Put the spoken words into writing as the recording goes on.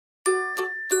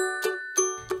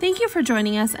Thank you for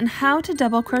joining us on how to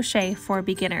double crochet for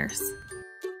beginners.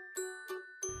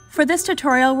 For this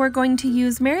tutorial, we're going to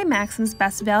use Mary Maxim's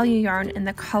Best Value yarn in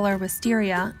the color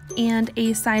Wisteria and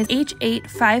a size H8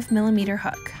 5mm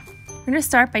hook. We're going to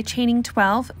start by chaining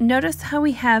 12. Notice how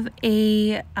we have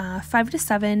a 5 to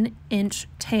 7 inch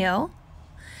tail.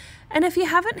 And if you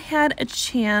haven't had a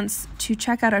chance to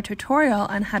check out our tutorial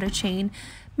on how to chain,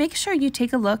 make sure you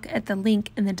take a look at the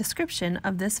link in the description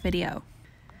of this video.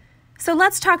 So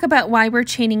let's talk about why we're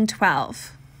chaining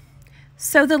 12.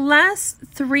 So the last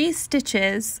 3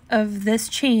 stitches of this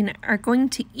chain are going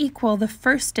to equal the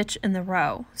first stitch in the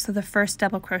row, so the first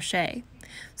double crochet.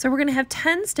 So we're going to have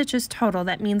 10 stitches total.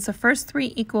 That means the first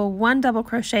 3 equal 1 double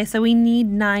crochet, so we need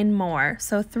 9 more.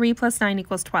 So 3 plus 9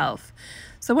 equals 12.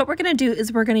 So what we're going to do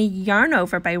is we're going to yarn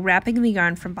over by wrapping the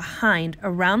yarn from behind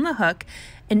around the hook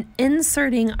and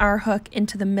inserting our hook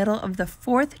into the middle of the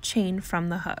 4th chain from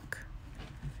the hook.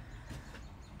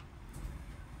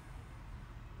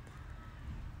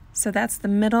 So that's the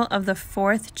middle of the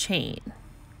 4th chain.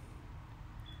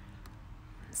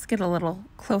 Let's get a little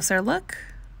closer look.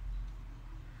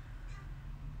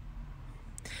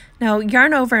 Now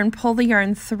yarn over and pull the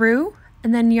yarn through,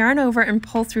 and then yarn over and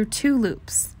pull through 2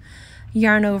 loops.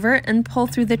 Yarn over and pull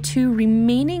through the 2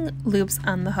 remaining loops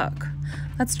on the hook.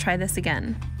 Let's try this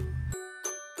again.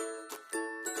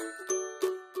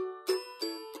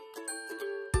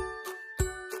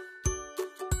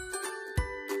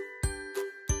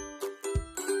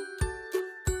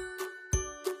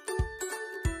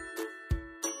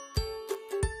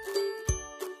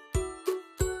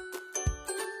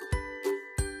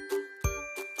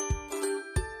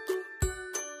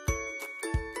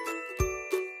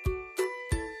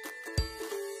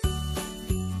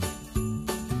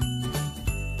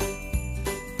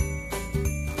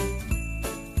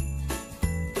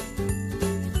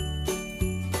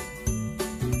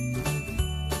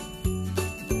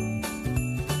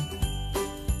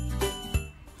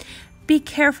 Be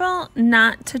careful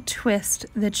not to twist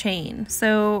the chain.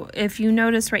 So if you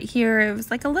notice right here, it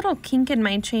was like a little kink in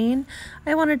my chain.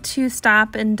 I wanted to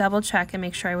stop and double check and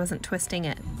make sure I wasn't twisting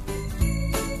it.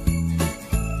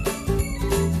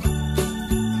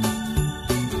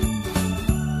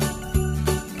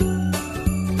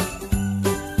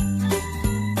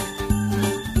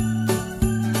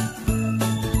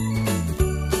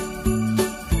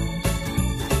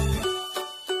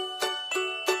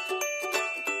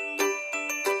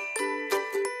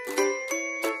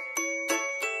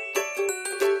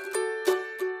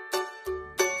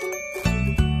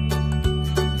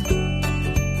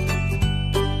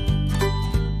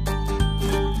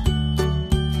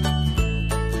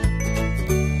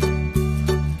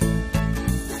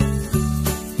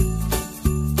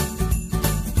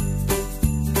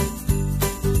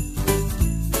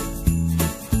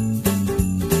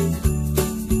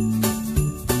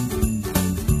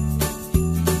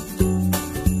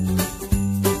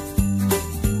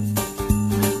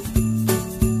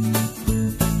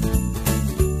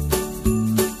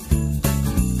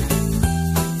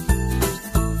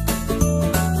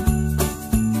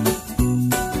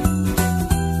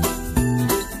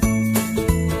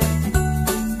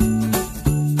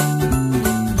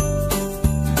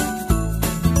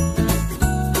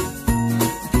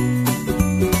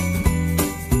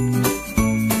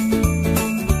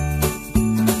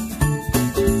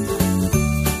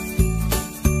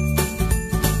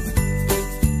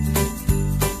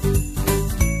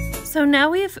 So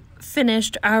now we've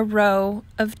finished our row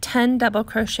of 10 double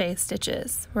crochet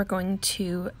stitches. We're going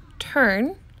to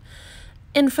turn,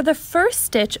 and for the first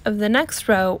stitch of the next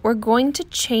row, we're going to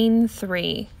chain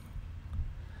 3.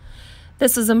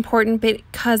 This is important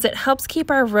because it helps keep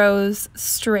our rows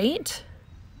straight,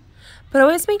 but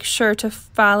always make sure to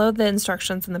follow the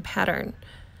instructions in the pattern.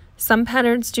 Some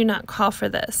patterns do not call for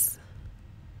this.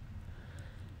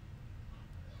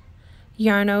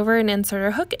 Yarn over and insert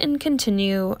a hook and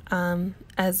continue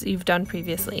as you've done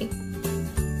previously.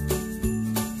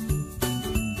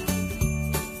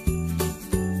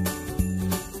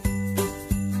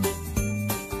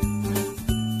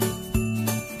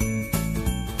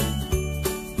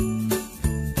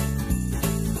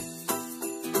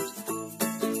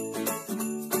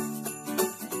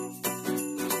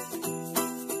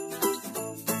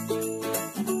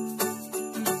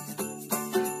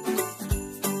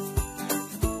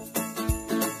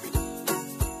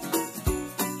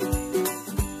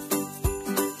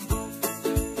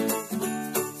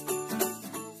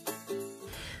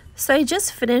 So I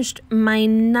just finished my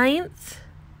 9th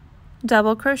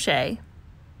double crochet,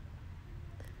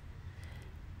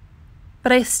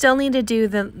 but I still need to do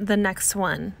the next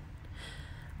one.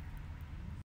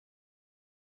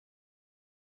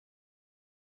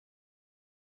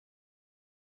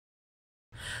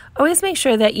 Always make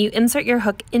sure that you insert your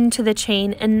hook into the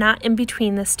chain and not in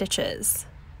between the stitches.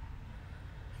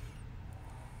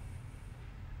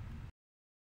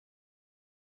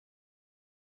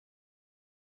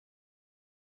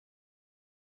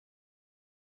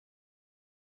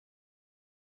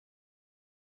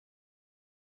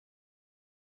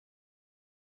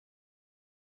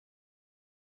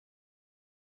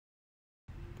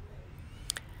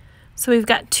 So we've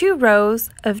got 2 rows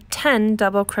of 10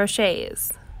 double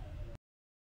crochets.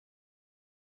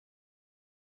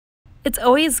 It's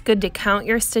always good to count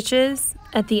your stitches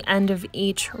at the end of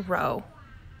each row.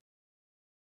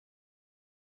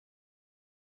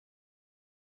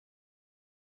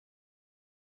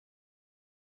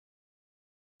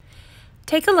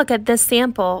 Take a look at this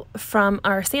sample from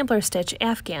our sampler stitch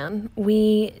afghan.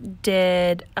 We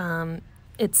did,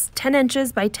 it's 10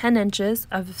 inches by 10 inches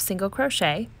of single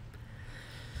crochet.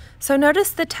 So notice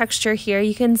the texture here.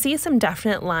 You can see some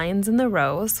definite lines in the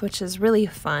rows, which is really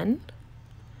fun.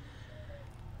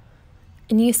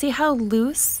 And you see how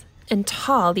loose and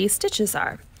tall these stitches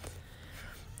are.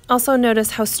 Also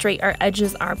notice how straight our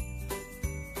edges are.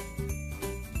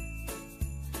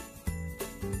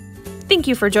 Thank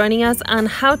you for joining us on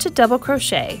How to Double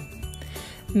Crochet.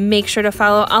 Make sure to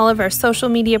follow all of our social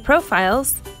media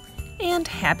profiles, and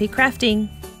happy crafting!